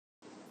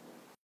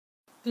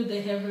Good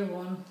day,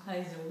 everyone. How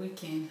is your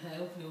weekend? I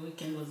hope your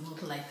weekend was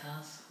not like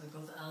ours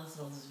because ours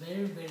was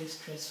very, very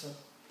stressful.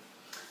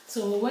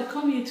 So,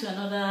 welcome you to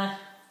another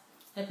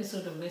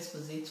episode of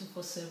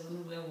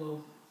Expose13 where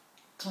we'll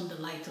turn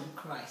the light on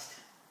Christ.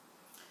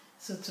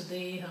 So,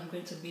 today I'm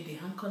going to be the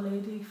anchor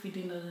lady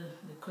feeding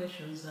the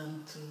questions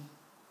and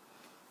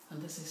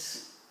this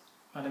is.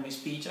 My name is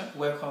Peter.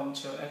 Welcome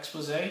to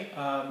Expose.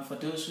 For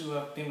those who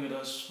have been with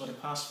us for the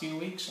past few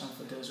weeks and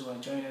for those who are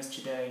joining us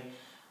today,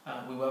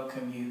 we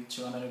welcome you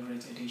to another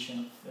great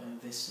edition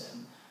of this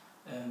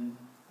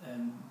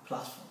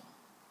platform.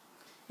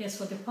 Yes,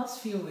 for the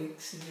past few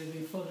weeks, if you've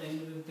been following,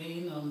 we've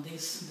been on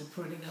the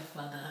Prodigal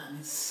Father, and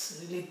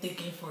it's really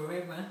taking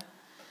forever.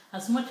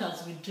 As much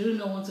as we do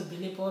not want to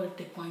believe all the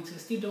points, we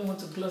still don't want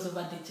to gloss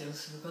over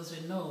details because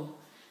we know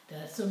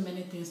there are so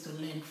many things to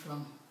learn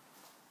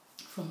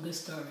from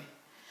this story.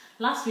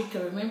 Last week,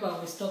 I remember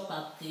we stopped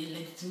at the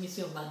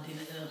legitimacy of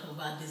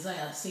our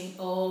desires, saying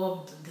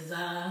all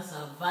desires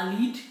are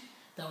valid,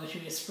 that we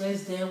should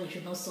express them, we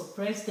should not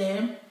suppress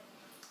them,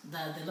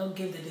 that the Lord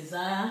gave the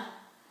desire.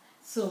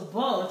 So,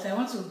 but I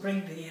want to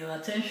bring your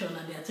attention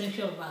and the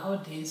attention of our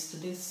audience to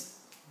this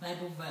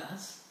Bible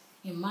verse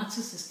in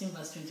Matthew 16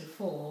 verse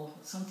 24,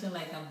 something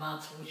like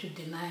about we should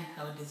deny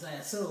our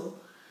desire. So,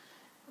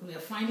 we are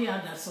finding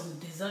out that some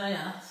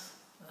desires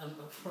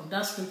from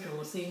that scripture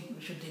we're saying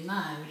we should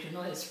deny, we should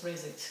not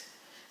express it.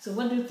 So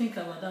what do you think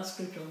about that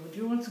scripture? Would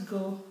you want to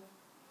go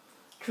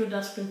through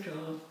that scripture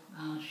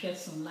and shed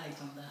some light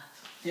on that?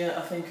 Yeah,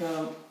 I think,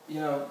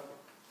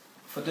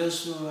 for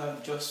those who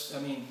have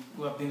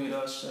who have been with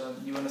us,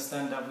 you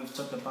understand that we've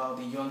talked about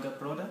the younger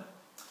brother.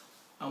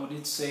 And we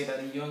did say that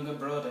the younger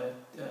brother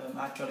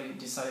actually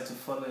decided to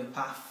follow a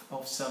path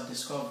of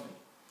self-discovery,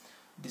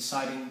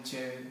 deciding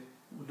to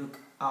look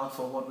out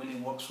for what really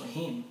works for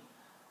him.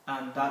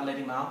 And that led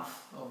him out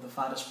of the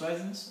Father's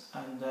presence,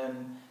 and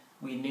then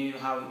we knew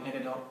how he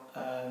ended up,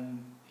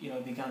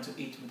 began to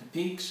eat with the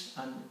pigs,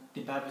 and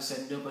the Bible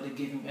said nobody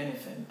gave him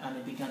anything, and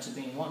he began to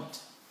be in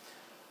want.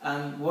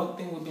 And one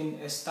thing we've been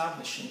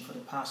establishing for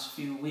the past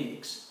few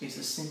weeks is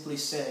to simply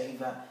say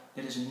that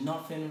there is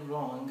nothing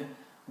wrong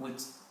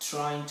with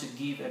trying to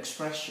give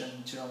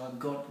expression to our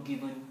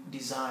God-given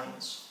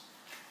desires,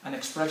 an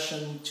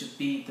expression to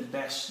be the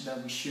best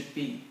that we should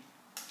be.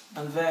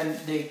 And then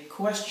the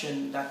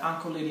question that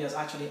Uncle Lady has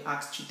actually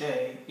asked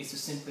today is to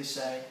simply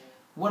say,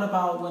 what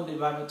about when the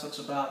Bible talks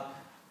about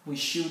we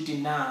should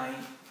deny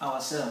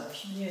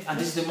ourselves? Yeah. And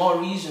this is the more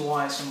reason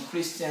why some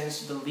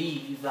Christians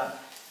believe that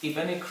if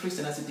any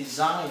Christian has a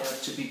desire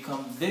to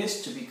become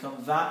this, to become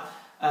that,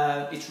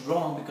 it's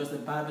wrong because the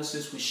Bible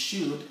says we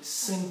should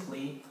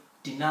simply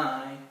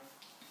deny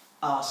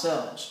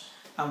ourselves.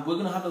 And we're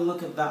going to have a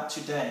look at that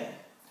today.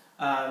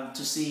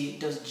 To see,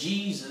 does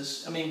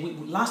Jesus,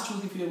 last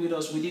week if you were with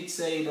us, we did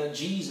say that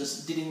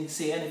Jesus didn't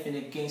say anything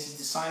against his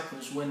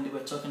disciples when they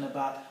were talking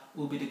about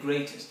who will be the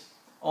greatest.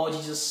 All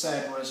Jesus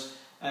said was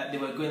they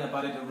were going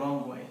about it the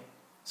wrong way.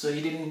 So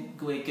he didn't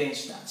go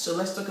against that. So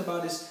let's talk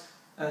about this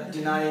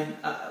denying,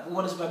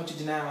 what does it mean to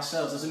deny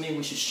ourselves? Does it mean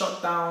we should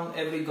shut down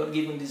every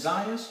God-given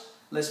desires?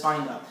 Let's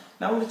find out.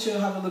 Now I want to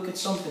have a look at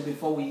something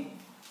before we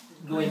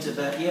go into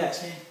that.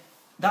 Yes.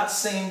 That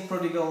same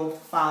prodigal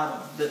father,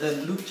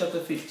 the Luke chapter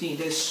 15,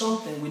 there's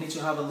something we need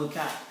to have a look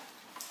at.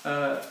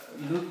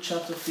 Luke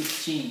chapter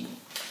 15.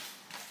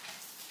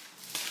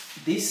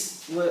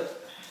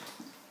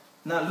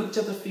 Now Luke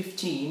chapter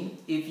 15,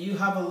 if you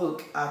have a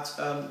look at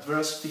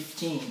verse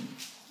 15.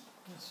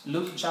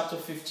 Luke chapter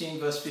 15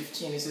 verse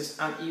 15, it says,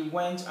 and he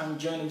went and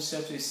joined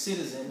himself to a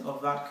citizen of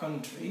that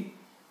country,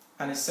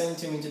 and he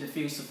sent him into the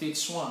fields to feed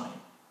swine.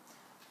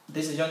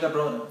 This is a younger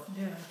brother.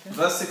 Yeah, okay.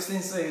 Verse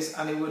 16 says,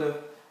 and he would have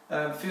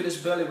filled his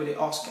belly with the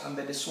husk, and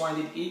that the swine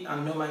did eat,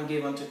 and no man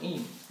gave unto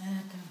him.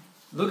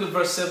 Look at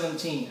verse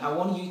 17. I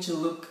want you to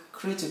look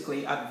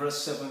critically at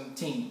verse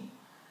 17.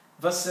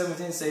 Verse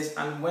 17 says,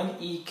 and when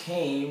he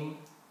came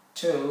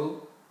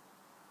to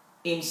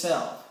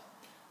himself.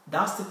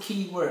 That's the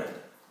key word.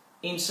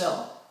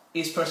 Himself.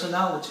 His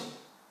personality.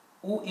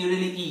 Who he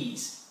really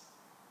is.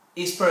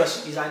 His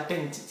person, his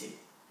identity.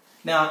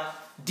 Now,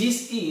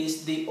 this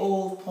is the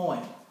whole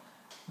point.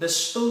 The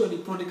story of the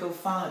prodigal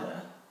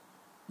father,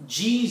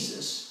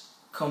 Jesus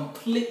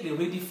completely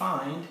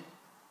redefined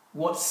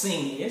what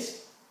sin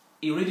is.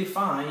 He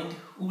redefined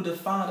who the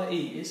Father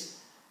is,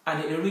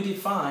 and he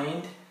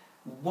redefined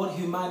what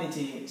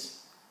humanity is.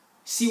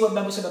 See what the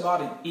Bible said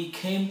about it? He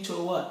came to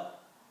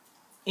what?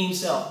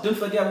 Himself. Don't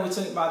forget we were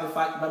talking about the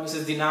fact the Bible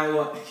says deny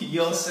what?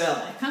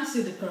 Yourself. I can't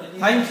see the correlation.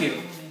 Thank you.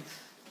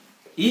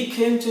 He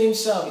came to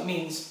himself. It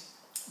means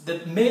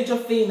the major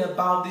thing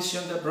about this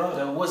younger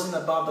brother wasn't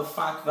about the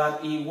fact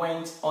that he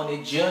went on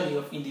a journey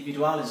of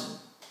individualism.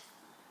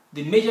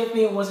 The major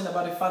thing wasn't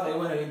about the fact that he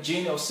went on a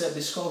journey of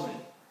self-discovery.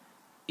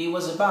 It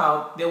was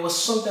about, there was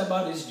something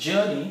about his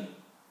journey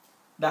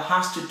that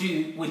has to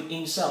do with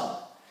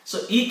himself.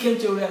 So he came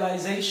to a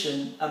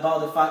realization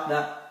about the fact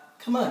that,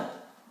 come on.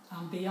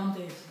 I'm beyond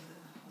this.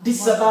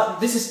 This is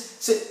about, this is,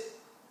 so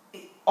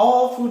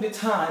all through the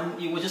time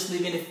he was just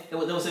living, there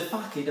was a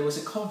facade, there was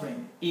a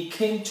covering. He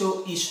came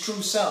to his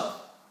true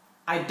self,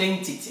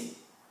 identity.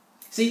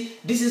 See,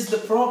 this is the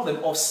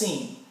problem of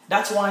sin.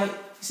 That's why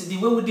the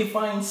way we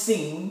define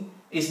sin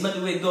is not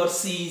the way God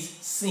sees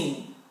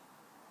sin.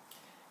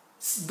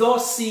 God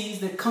sees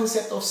the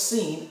concept of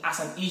sin as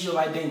an issue of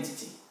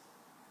identity.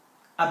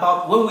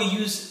 About when we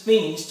use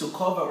things to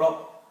cover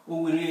up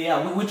who we really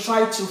are. We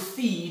try to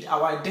feed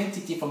our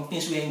identity from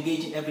things we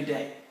engage in every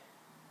day.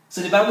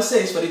 So the Bible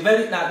says, the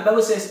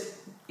Bible says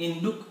in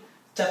Luke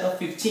chapter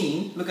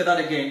 15, look at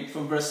that again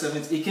from verse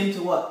 7. He came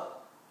to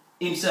what?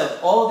 Himself.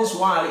 All this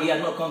while he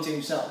had not come to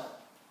himself.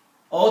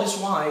 All this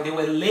while there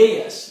were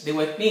layers, there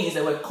were things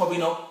that were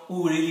covering up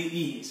who he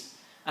really is.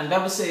 And the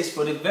Bible says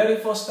for the very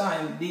first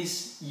time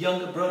this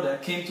younger brother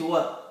came to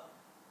what?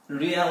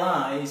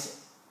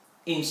 Realize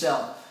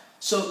himself.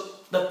 So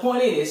the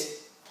point is,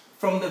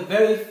 from the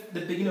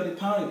beginning of the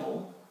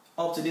parable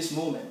up to this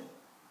moment,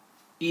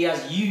 he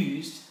has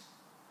used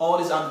all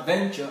his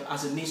adventure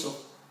as a means of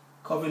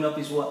covering up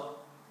his what?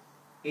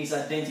 His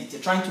identity,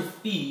 trying to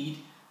feed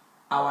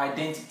our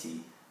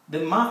identity. The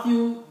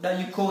Matthew that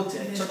you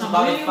quoted talks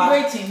about the fact. I'm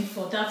really waiting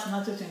for that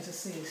Matthew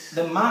 26.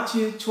 The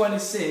Matthew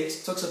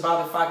 26 talks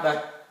about the fact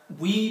that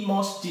we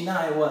must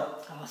deny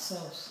what?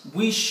 Ourselves.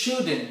 We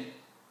shouldn't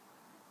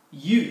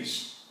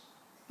use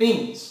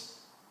things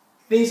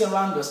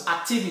around us,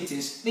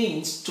 activities,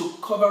 things to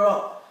cover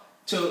up,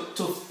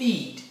 to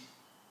feed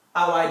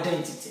our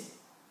identity.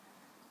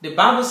 The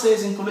Bible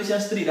says in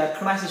Colossians 3 that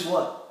Christ is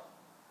what?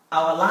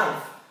 Our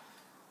life.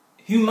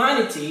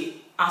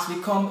 Humanity has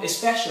become a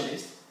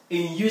specialist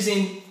in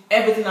using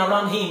everything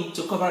around him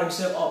to cover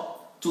himself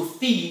up, to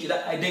feed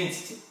that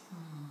identity.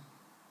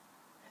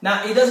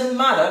 Now, it doesn't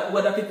matter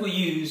whether people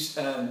use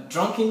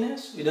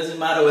drunkenness, it doesn't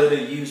matter whether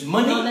they use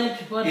money,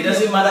 it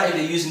doesn't matter if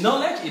they use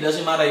knowledge, it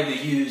doesn't matter if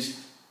they use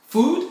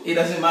food, it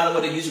doesn't matter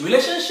whether they use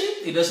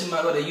relationship, it doesn't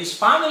matter whether they use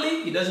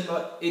family, it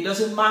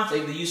doesn't matter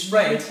if they use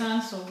friends.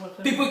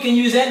 People can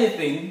use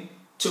anything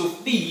to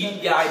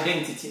feed their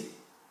identity.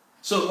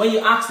 So when you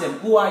ask them,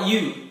 who are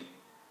you?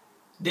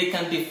 They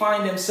can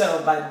define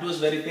themselves by those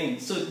very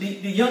things. So the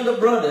younger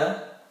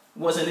brother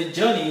was on a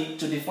journey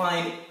to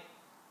define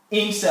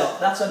himself.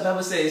 That's what the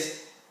Bible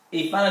says.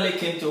 He finally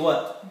came to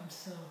what?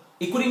 Himself.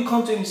 He couldn't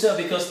come to himself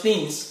because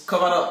things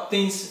covered up.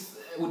 Himself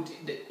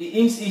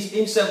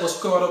was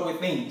covered up with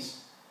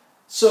things.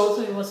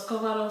 So he was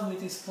covered up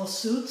with his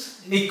pursuit.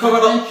 He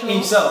covered up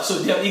himself.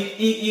 So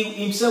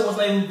himself was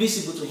not even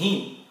visible to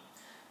him.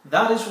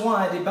 That is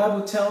why the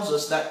Bible tells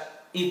us that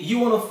if you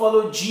want to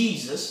follow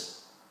Jesus,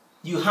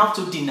 you have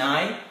to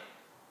deny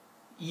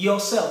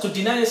yourself. To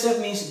deny yourself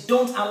means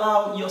don't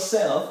allow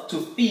yourself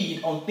to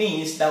feed on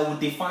things that will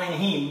define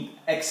him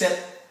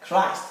except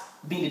Christ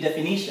being the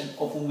definition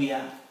of who we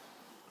are.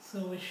 So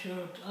we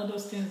should, all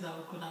those things that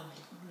we could have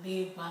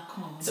laid back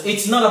home. So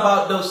it's not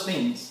about those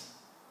things.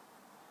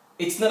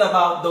 It's not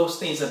about those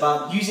things,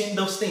 about using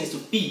those things to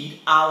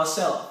feed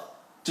ourselves,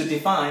 to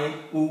define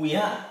who we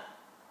are.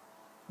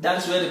 That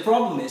is where the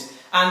problem is.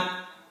 And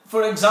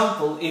for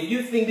example, if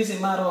you think this is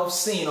a matter of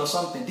sin or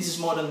something, this is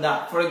more than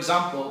that. For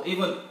example,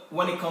 even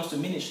when it comes to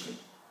ministry,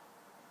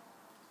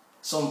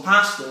 some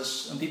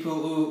pastors and people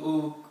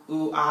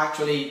who are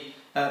actually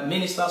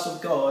ministers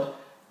of God,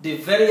 the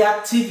very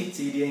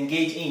activity they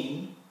engage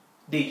in,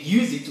 they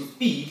use it to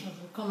feed. It has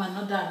become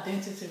another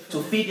identity for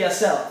to feed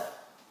yourself.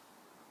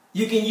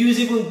 You can use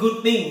even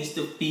good things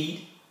to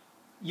feed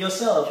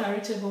yourself.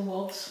 Charitable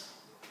works.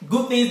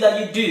 Good things that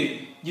you do,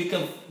 you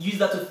can use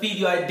that to feed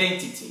your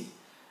identity.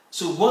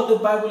 So what the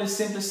Bible is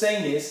simply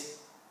saying is,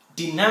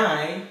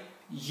 deny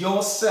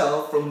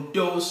yourself from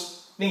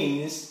those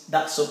things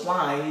that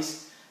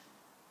supplies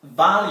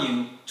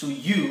value to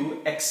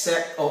you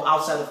except or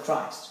outside of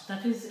Christ.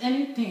 That is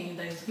anything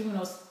that is giving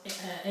us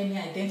any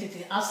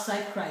identity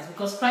outside Christ,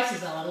 because Christ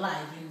is our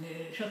life in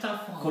the shorter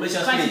form.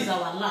 Colossians Christ 3. is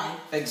our life.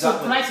 Exactly.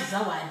 So Christ is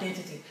our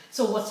identity.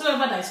 So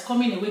whatsoever that is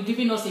coming away,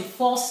 giving us a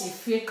false, a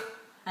fake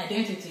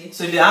identity.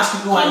 So if they ask you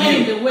who are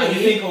you, and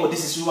you think, oh,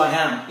 this is who I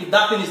am. If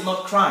that thing is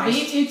not Christ,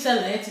 be it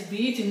intellect,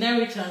 be it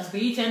inheritance,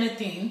 be it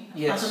anything,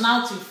 yes,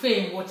 personality,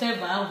 fame,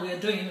 whatever we are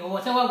doing or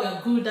whatever we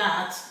are good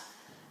at,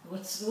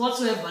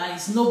 whatsoever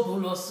is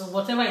noble or so,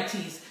 whatever it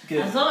is,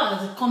 good, as long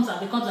as it comes and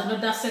becomes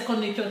another second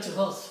nature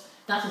to us,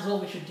 that is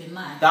what we should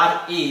deny.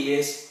 That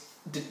is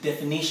the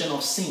definition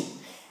of sin.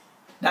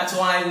 That's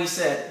why we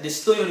said the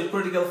story of the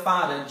prodigal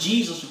father,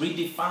 Jesus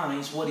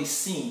redefines what is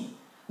sin.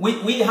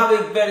 We have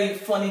a very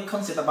funny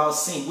concept about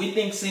sin. We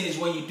think sin is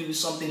when you do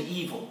something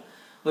evil.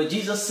 But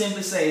Jesus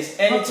simply says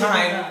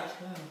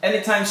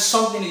anytime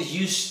something is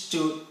used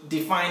to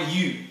define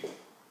you,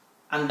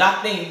 and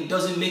that thing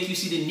doesn't make you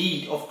see the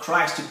need of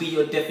Christ to be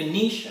your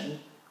definition,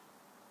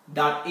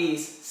 that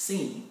is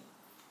sin.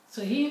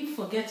 So him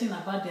forgetting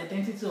about the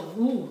identity of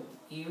who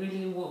he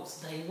really was,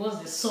 that he was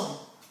the son.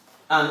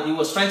 And he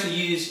was trying to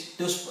use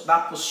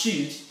that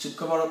pursuit to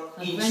cover up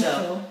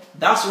himself.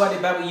 That's why the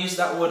Bible used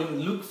that word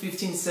in Luke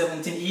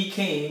 15:17. He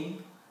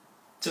came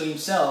to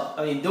himself.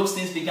 I mean, those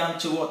things began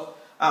to what?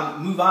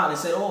 move out and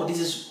say, oh, this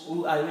is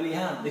who I really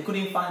am. They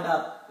couldn't find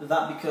out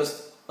that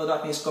because other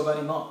things covered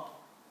him up.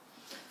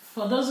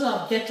 For those who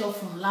have get up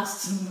from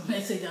last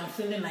message and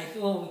feeling like,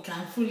 oh, we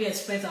can fully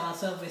express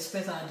ourselves,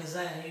 express our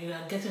desire, you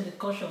are getting the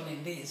caution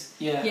in this.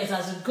 Yeah. Yes,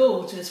 as you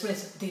go to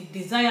express the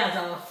desires,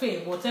 our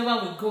faith,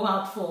 whatever we go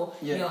out for,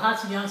 your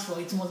heart yearns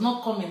for, it must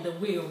not come in the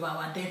way of our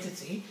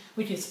identity,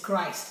 which is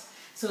Christ.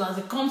 So as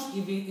it comes,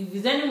 if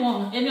there's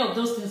any of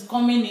those things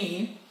coming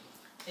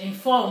in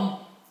form,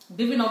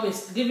 giving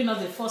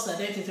us a false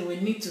identity, we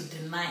need to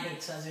deny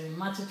it, as in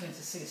Matthew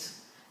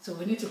 26. So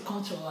we need to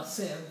come to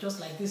ourselves, just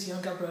like this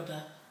younger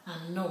brother,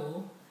 and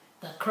know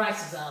that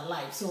Christ is our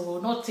life. So we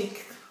will not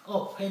take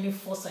up any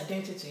false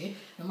identity,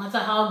 no matter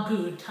how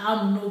good,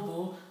 how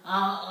noble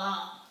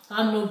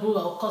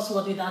or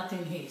costworthy that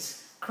thing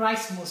is.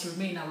 Christ must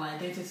remain our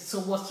identity.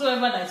 So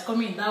whatsoever that is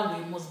coming in that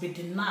way must be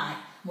denied,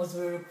 must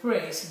be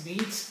repressed, be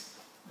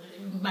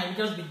it might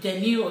just be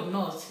genuine or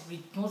not,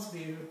 it must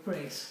be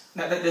repressed.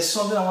 Now there's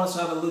something I want us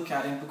to have a look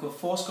at in the book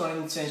of 1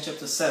 Corinthians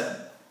chapter 7,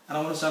 and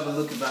I want us to have a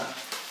look at that.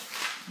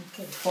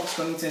 Okay. 1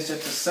 Corinthians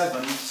chapter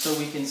 7, so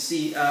we can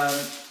see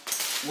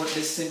what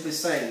this simply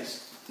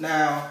says.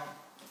 Now,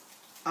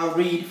 I'll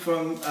read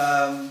from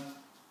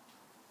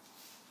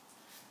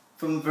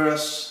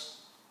verse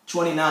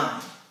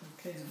 29.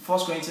 Okay. 1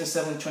 Corinthians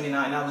 7:29.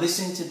 Now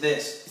listen to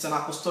this. It's an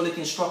apostolic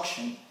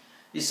instruction.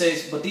 It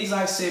says, "But these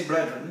I say,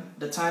 brethren,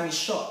 the time is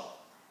short.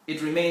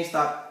 It remains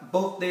that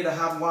both they that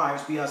have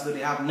wives be as though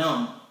they have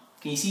none."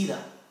 Can you see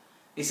that?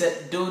 It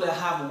said, "Though they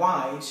have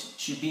wives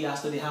should be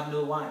as though they have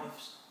no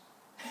wives."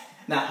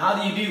 Now, how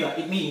do you do that?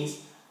 It means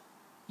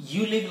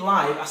you live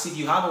life as if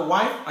you have a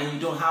wife and you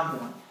don't have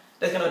one.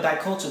 That kind of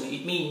dichotomy.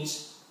 It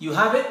means you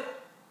have it,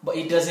 but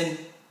it doesn't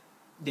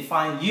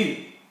define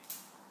you.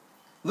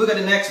 Look at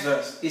the next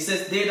verse. It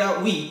says, "They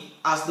that weep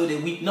as though they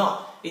weep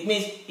not." It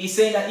means he's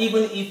saying that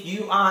even if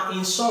you are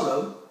in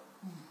sorrow,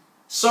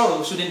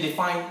 sorrow shouldn't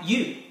define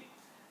you.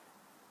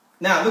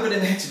 Now, look at the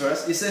next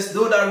verse. It says,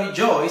 "Though they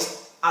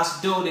rejoice as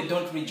though they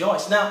don't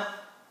rejoice." Now,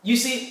 you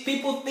see,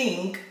 people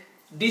think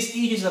this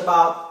issue is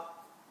about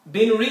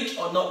being rich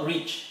or not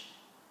rich.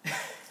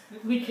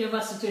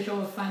 Whichever situation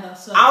we find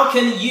ourselves. How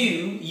can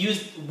you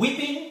use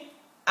weeping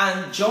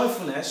and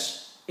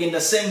joyfulness in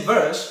the same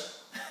verse?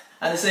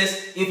 And it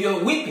says, if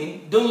you're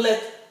weeping, don't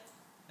let...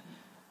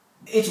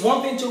 It's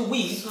one thing to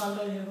weep.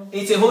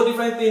 It's a whole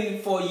different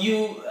thing for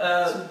you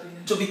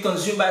to be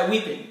consumed by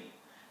weeping.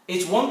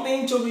 It's one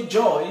thing to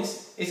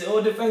rejoice. It's a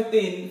whole different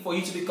thing for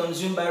you to be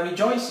consumed by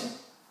rejoicing.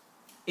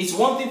 It's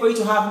one thing for you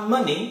to have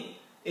money.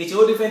 It's a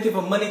whole different thing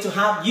for money to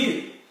have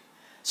you.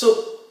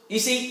 So, you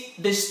see,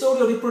 the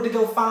story of the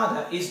prodigal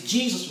father is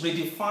Jesus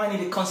redefining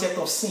the concept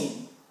of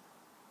sin.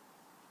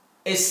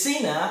 A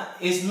sinner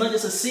is not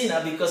just a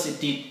sinner because he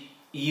did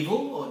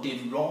evil or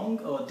did wrong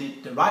or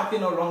did the right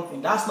thing or wrong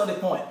thing. That's not the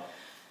point.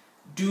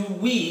 Do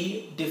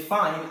we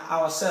define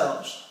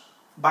ourselves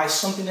by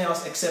something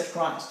else except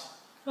Christ?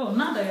 Oh,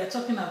 now that you're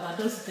talking about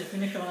those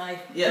definitions, I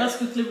just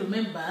quickly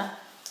remember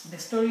the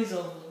stories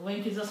of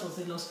when Jesus was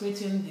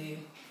illustrating the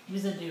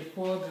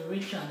poor, the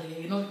rich, and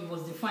it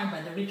was defined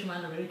by the rich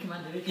man, the rich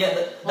man, the rich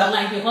man.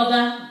 Like the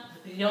other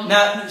young.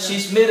 Now,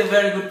 she's made a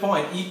very good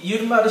point. You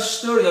remember the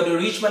story of the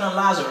rich man and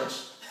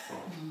Lazarus?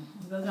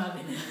 Doesn't have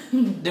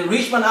any. The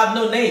rich man had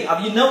no name.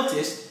 Have you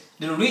noticed?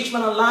 The rich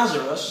man and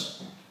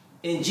Lazarus,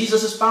 in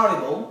Jesus'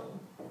 parable,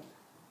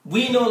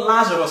 we know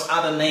Lazarus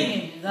had a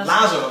name.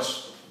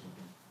 Lazarus.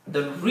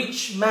 The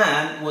rich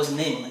man was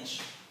nameless.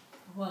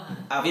 Why?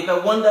 Have you ever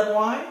wondered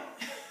why?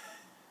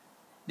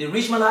 The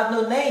rich man had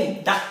no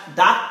name.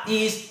 That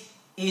is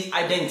his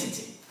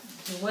identity.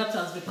 The wealth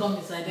has become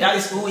his identity. That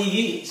is who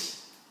he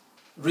is.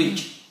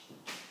 Rich.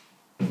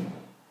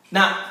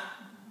 Now,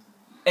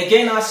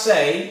 again I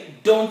say,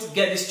 don't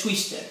get this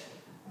twisted.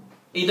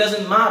 It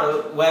doesn't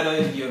matter whether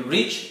you're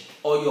rich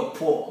or you're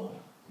poor.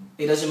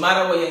 It doesn't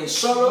matter whether you're in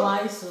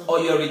sorrow or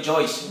you're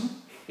rejoicing.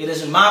 It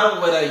doesn't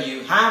matter whether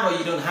you have or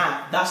you don't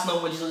have. That's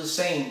not what Jesus is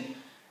saying.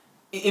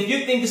 If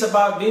you think it's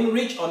about being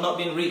rich or not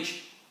being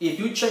rich, if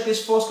you check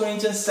this 1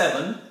 Corinthians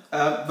 7,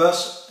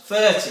 verse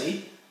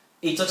 30,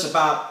 it talks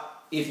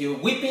about if you're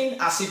weeping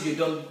as if you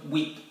don't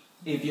weep.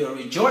 If you're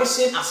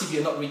rejoicing as if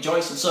you're not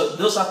rejoicing. So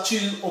those are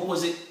two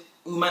opposite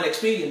human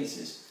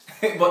experiences.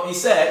 But he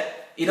said,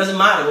 it doesn't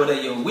matter whether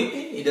you're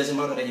weeping, it doesn't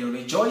matter whether you're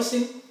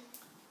rejoicing.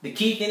 The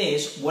key thing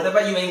is,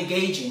 whatever you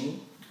engage in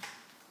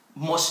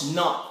must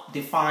not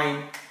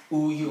define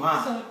who you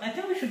are. So I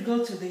think we should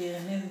go to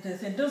they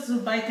said those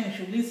who buy things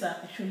should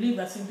live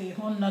as if they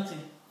own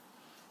nothing.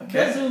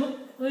 Okay. Those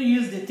who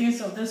use the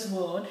things of this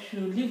world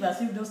should live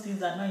as if those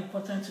things are not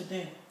important to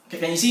them. Okay,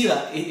 can you see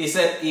that? It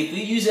said, if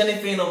we use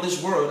anything of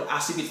this world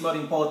as if it's not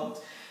important.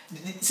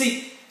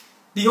 See,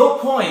 the whole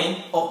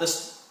point of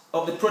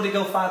the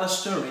prodigal father's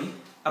story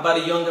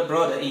about a younger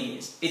brother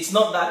is, it's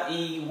not that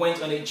he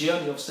went on a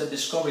journey of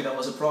self-discovery that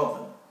was a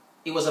problem.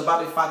 It was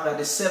about the fact that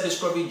the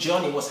self-discovery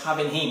journey was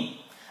having him.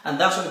 And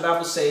that's what the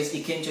Bible says,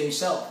 he came to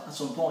himself at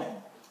some point.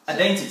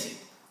 Identity.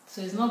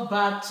 So it's not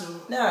bad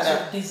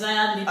to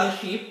desire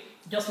leadership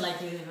Just like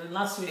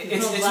last week.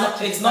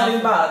 It's not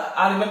in bad.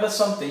 I remember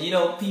something. You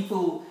know,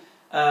 people.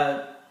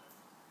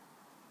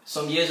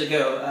 Some years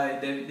ago,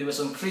 there were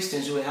some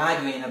Christians who were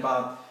arguing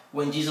about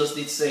when Jesus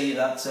did say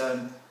that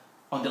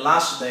on the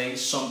last day,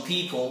 some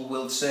people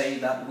will say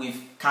that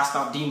we've cast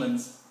out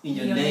demons in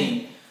your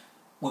name.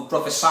 We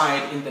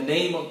prophesied in the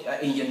name of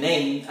in your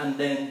name, and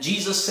then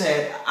Jesus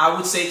said, "I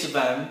would say to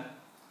them,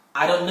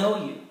 I don't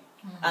know you."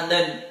 And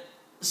then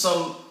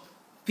some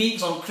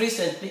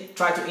Christians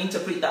try to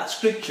interpret that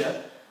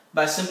scripture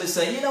by simply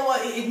saying, you know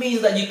what, it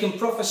means that you can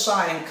prophesy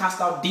and cast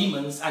out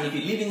demons, and if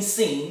you live in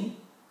sin,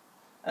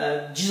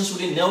 Jesus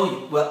wouldn't know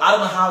you. Well, I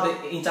don't know how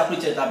they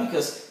interpreted that,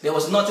 because there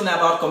was nothing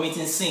about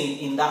committing sin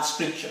in that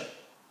scripture.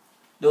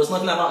 There was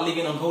nothing about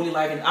living an unholy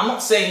life. And I'm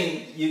not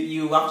saying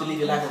you have to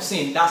live a life of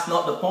sin. That's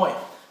not the point.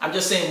 I'm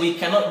just saying we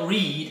cannot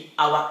read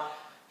our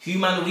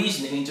human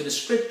reasoning into the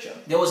scripture.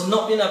 There was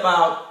nothing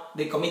about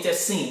they committed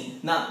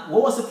sin. Now,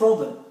 what was the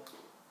problem?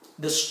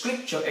 The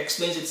scripture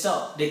explains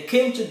itself. They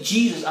came to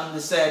Jesus and they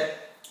said,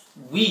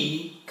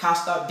 "We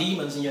cast out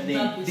demons in your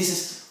name."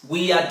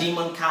 We are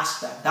demon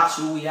caster. That's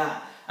who we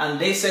are. And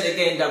they said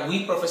again that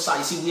we prophesy.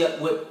 You see,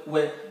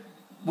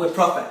 we're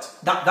prophets.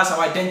 That's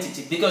our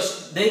identity.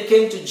 Because they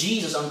came to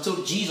Jesus and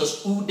told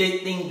Jesus who they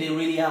think they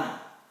really are.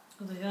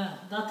 Yeah,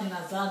 that thing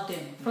has had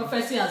them.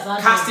 Prophecy has had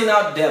them. Casting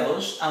out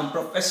devils and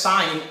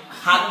prophesying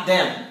had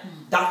them.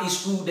 That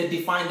is who they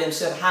define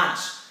themselves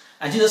as.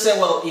 And Jesus said,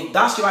 well, if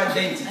that's your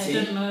identity,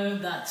 I don't know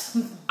that.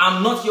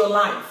 I'm not your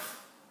life.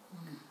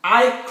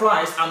 I,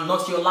 Christ, am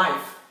not your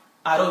life.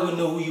 I don't even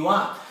know who you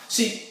are.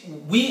 See,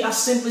 we are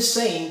simply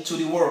saying to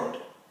the world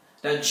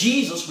that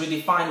Jesus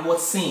redefined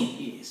what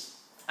sin is.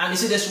 And you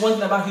see, there's one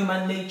thing about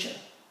human nature.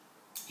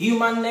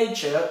 Human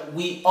nature,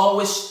 we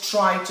always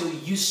try to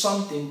use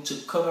something to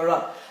cover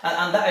up.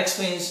 And that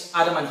explains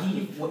Adam and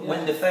Eve.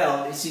 When they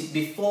fell, you see,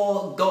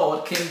 before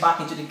God came back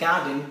into the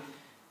garden,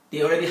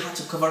 they already had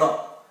to cover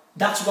up.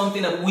 That's one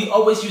thing that we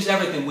always use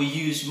everything. We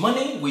use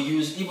money, we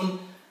use even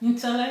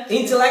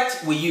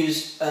intellect, we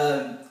use,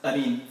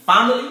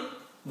 family,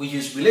 we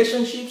use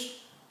relationships,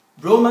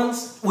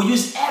 romance, we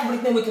use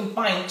everything we can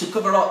find to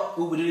cover up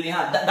who we really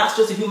have. That's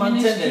just a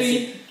human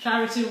tendency.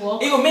 Charity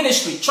work. Even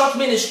ministry, church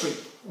ministry.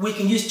 We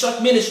can use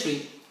church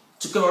ministry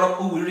to cover up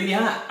who we really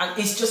are. And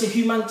it's just a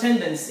human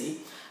tendency.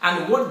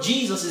 And what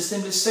Jesus is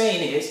simply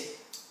saying is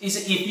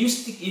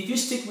if you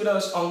stick with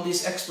us on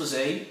this expose,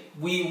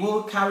 we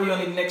will carry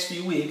on in the next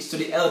few weeks to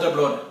the elder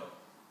brother.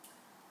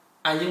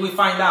 And you will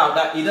find out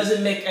that it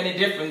doesn't make any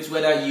difference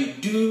whether you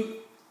do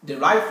the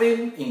right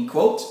thing, in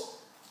quote,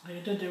 or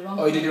you do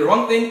the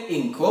wrong thing,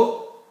 in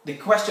quote. The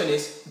question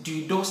is,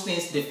 do those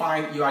things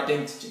define your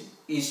identity?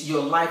 Is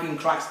your life in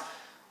Christ?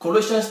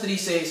 Colossians 3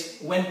 says,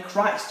 when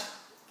Christ,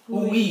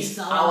 who is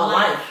our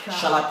life,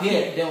 shall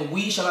appear, then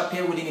we shall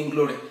appear with him in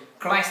glory.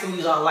 Christ, who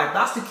is our life.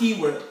 That's the key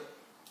word.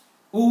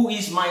 Who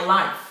is my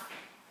life?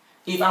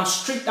 If I'm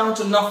stripped down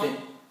to nothing,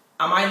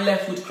 am I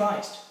left with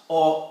Christ?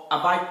 Or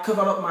have I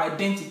covered up my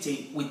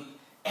identity with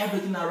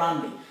everything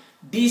around me?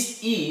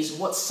 This is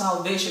what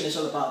salvation is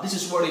all about. This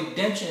is what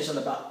redemption is all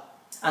about.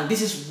 And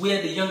this is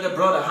where the younger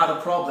brother had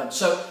a problem.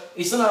 So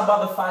it's not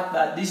about the fact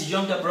that this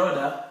younger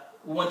brother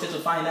wanted to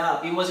find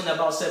out. It wasn't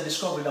about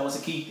self-discovery that was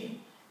the key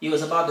thing. It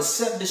was about the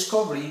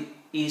self-discovery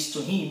is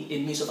to him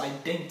a means of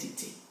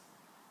identity.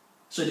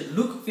 So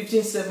Luke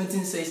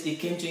 15:17 says he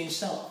came to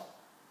himself.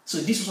 So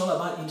this was all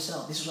about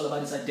himself. This was all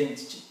about his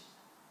identity.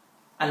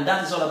 And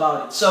that is all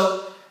about it.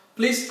 So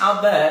please,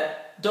 out there,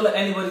 don't let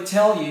anybody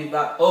tell you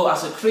that, oh,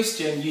 as a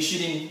Christian, you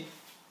shouldn't,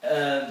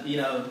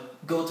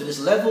 go to this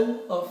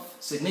level of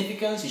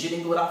significance. You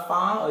shouldn't go that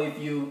far. Or if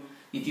you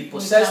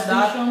possess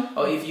that,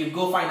 or if you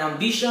go find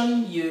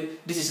ambition,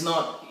 this is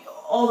not,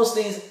 all those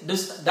things,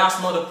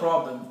 that's not a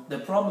problem. The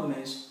problem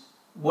is,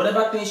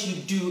 whatever things you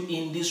do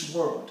in this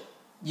world,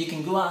 you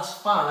can go as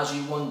far as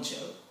you want to.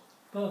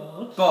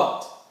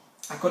 But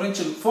according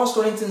to 1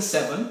 Corinthians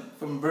 7,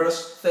 from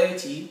verse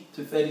 30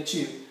 to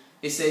 32,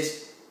 it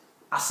says,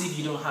 as if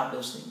you don't have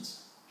those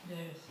things. Yes.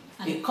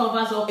 And it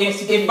covers all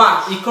In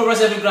fact, it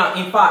covers every ground.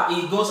 In fact,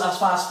 it goes as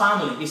far as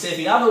family. It says, if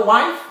you have a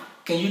wife,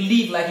 can you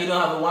live like you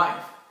don't have a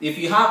wife? If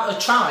you have a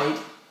child,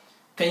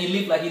 can you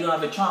live like you don't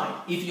have a child?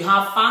 If you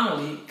have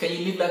family, can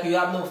you live like you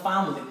have no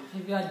family?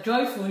 If you are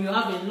joyful, you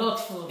have a lot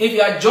for. If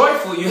you are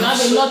joyful, you have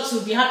a lot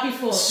to be happy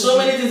for. So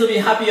many things to be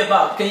happy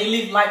about. Can you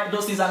live like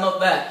those things are not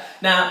there?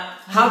 Now,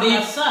 how do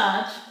you...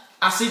 sad?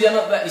 I see they're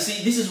not there. You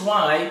see, this is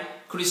why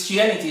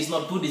Christianity is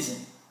not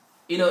Buddhism.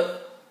 You know,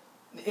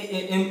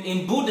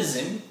 in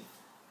Buddhism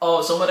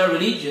or some other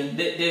religion,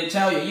 they'll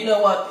tell you, you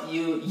know what,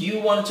 you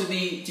want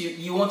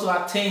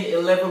to attain a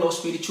level of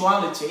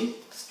spirituality.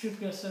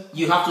 Strip yourself.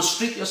 You have to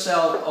strip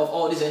yourself of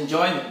all these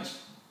enjoyments.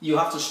 You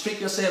have to strip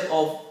yourself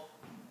of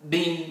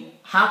being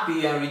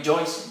happy and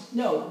rejoicing.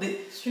 No,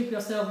 strip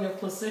yourself of your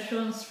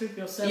possessions. Strip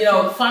yourself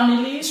from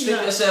family.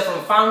 Strip yourself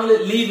from family.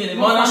 Live in a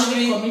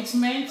monastery.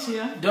 Commitment.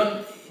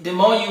 Yeah. The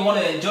more you want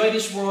to enjoy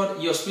this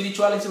world, your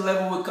spirituality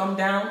level will come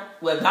down.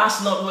 Well,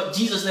 that's not what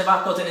Jesus never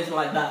taught anything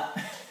like that.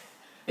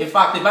 In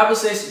fact, the Bible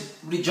says,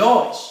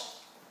 rejoice.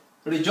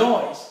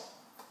 Rejoice.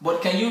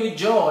 But can you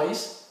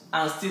rejoice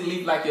and still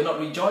live like you're not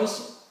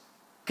rejoicing?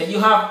 Can you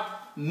have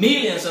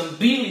millions and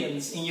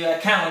billions in your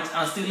account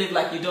and still live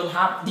like you don't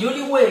have? The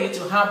only way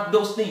to have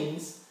those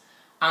things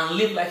and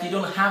live like you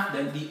don't have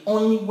them, the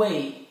only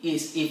way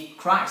is if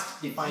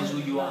Christ defines who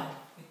you are.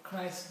 If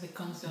Christ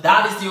becomes your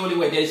That is the only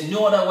way. There is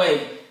no other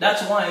way.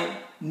 That's why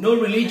no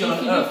religion on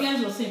earth.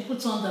 Philippians was saying,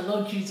 put on the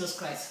Lord Jesus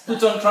Christ.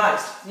 Put on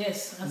Christ.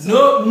 Yes. And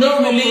So no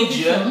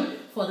religion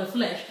for the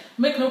flesh.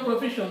 Make no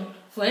provision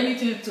for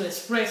anything to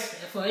express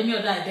for any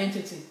other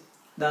identity.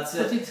 That's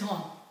it. Put it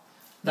on.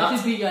 That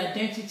will be your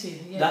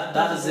identity. Yeah,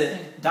 that is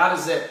it. That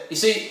is it. You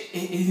see,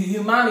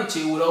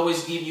 humanity will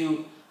always give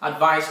you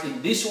advice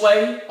in this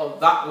way or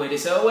that way. They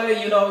say, oh, well,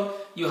 you know,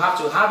 you have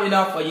to have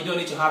enough or you don't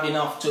need to have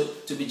enough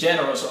to be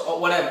generous or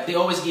whatever. They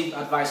always give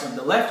advice on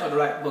the left or the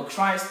right. But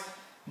Christ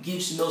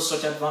gives no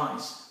such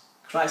advice.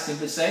 Christ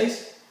simply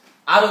says,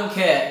 I don't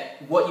care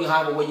what you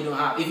have or what you don't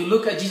have. If you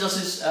look at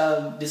Jesus'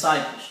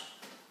 disciples,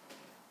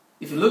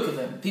 if you look at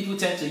them, people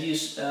tend to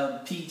use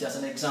Peter as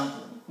an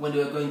example when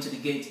they were going to the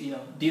gate, you know,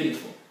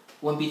 beautiful.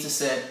 When Peter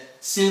said,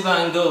 silver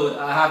and gold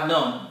I have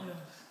none,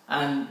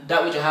 and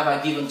that which I have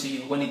I given to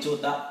you, when he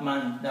told that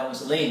man that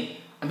was lame.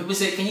 And people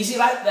say, can you see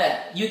right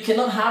there? You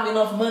cannot have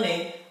enough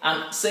money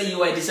and say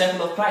you are a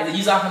disciple of Christ. They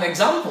use that as an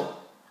example.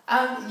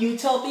 And you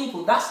tell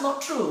people, that's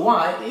not true.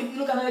 Why? If you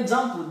look at an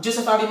example,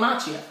 Joseph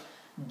Arimathea.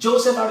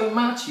 Joseph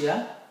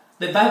Arimathea,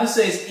 the Bible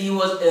says he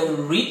was a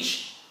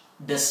rich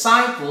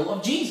disciple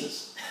of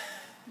Jesus.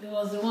 He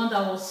was the one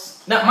that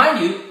was... Now,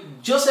 mind you,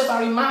 Joseph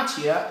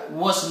Arimathea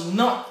was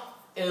not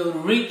a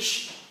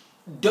rich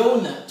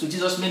donor to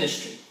Jesus'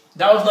 ministry.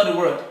 That was not the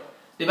word.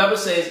 The Bible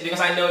says, because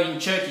I know in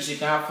churches you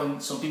can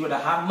have some people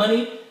that have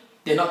money,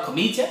 they're not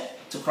committed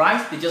to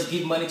Christ, they just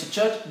give money to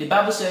church. The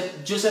Bible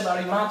said Joseph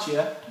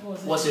Arimathea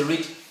was a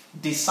rich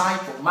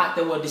disciple. Mark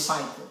the word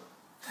disciple.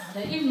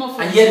 And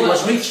yet he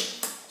was rich.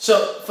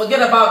 So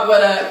forget about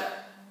whether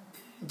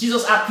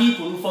Jesus had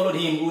people who followed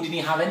him who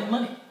didn't have any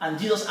money. And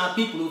Jesus had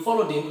people who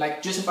followed him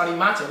like Joseph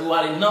Arimathea who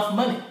had enough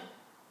money.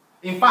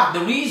 In fact,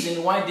 the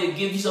reason why they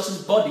gave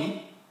Jesus'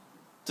 body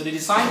to the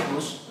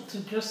disciples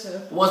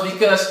was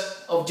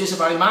because of Joseph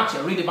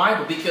Arimathea. Read the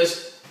Bible.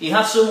 Because he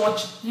had so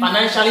much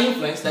financial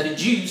influence that the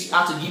Jews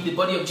had to give the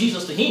body of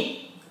Jesus to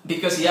him.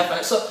 Because he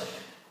had... So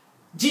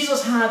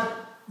Jesus had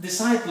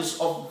disciples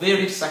of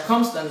varied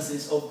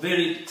circumstances, of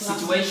varied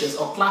situations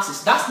or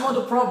classes. That's not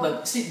the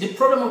problem. See, the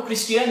problem of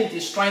Christianity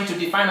is trying to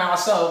define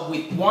ourselves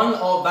with one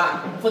or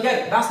that.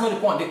 Forget it. That's not the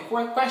point. The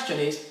question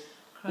is,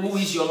 who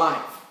is your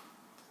life?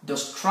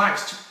 Does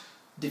Christ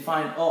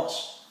define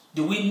us?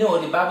 Do we know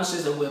the Bible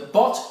says that we're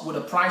bought with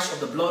the price of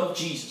the blood of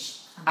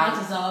Jesus? And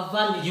that is our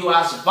value. You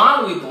are as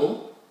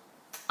valuable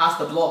as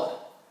the blood.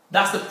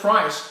 That's the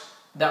price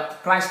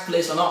that Christ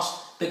placed on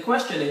us. The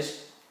question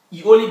is,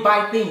 you only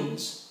buy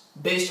things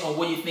based on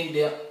what you think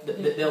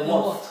they're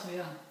worth.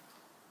 Yeah.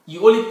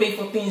 You only pay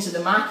for things in the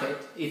market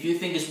if you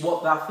think it's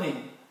worth that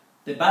thing.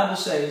 The Bible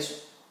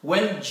says,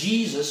 when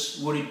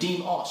Jesus will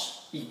redeem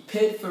us, he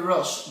paid for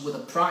us with the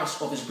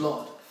price of his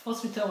blood.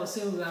 First Peter will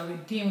say we are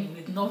redeemed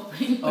with no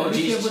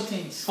perishable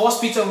things. 1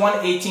 Peter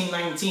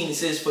 1:18-19 it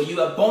says, for you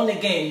are born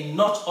again,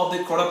 not of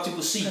the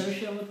corruptible seed,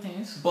 perishable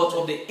things, but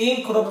of the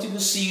incorruptible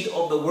seed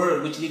of the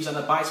word, which lives and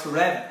abides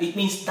forever. It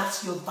means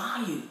that's your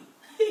value.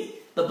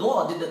 The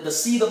blood, the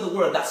seed of the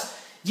word, that's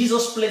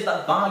Jesus placed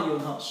that value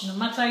on us. No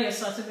matter your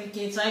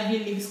certificates, Ivy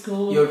League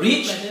school, you're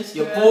rich,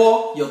 you're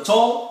poor, you're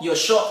tall, you're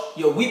short,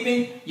 you're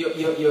weeping,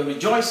 you're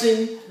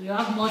rejoicing. You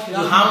have much, you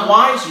have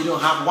wives, you don't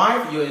have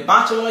wife, you're a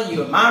bachelor,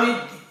 you're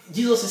married.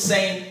 Jesus is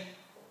saying,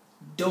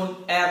 don't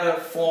ever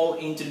fall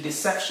into the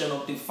deception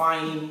of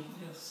defining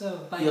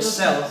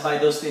yourself by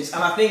those things.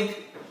 And I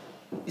think,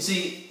 you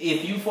see,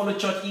 if you follow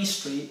church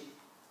history,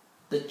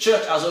 the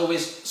church has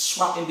always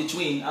swapped in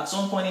between. At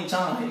some point in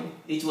time,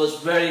 it was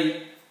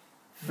very,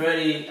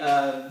 very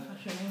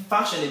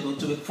fashionable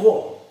to be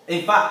poor.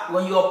 In fact,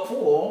 when you are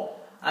poor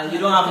and you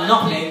don't have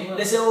nothing,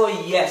 they say, oh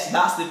yes,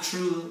 that's the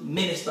true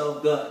minister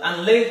of God.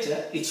 And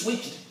later, it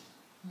switched.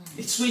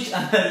 It switched,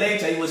 and then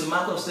later it was a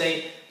matter of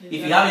saying, if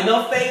you have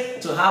enough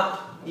faith to have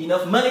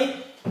enough money,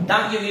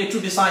 that you're a true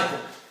disciple.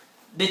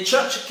 The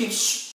church keeps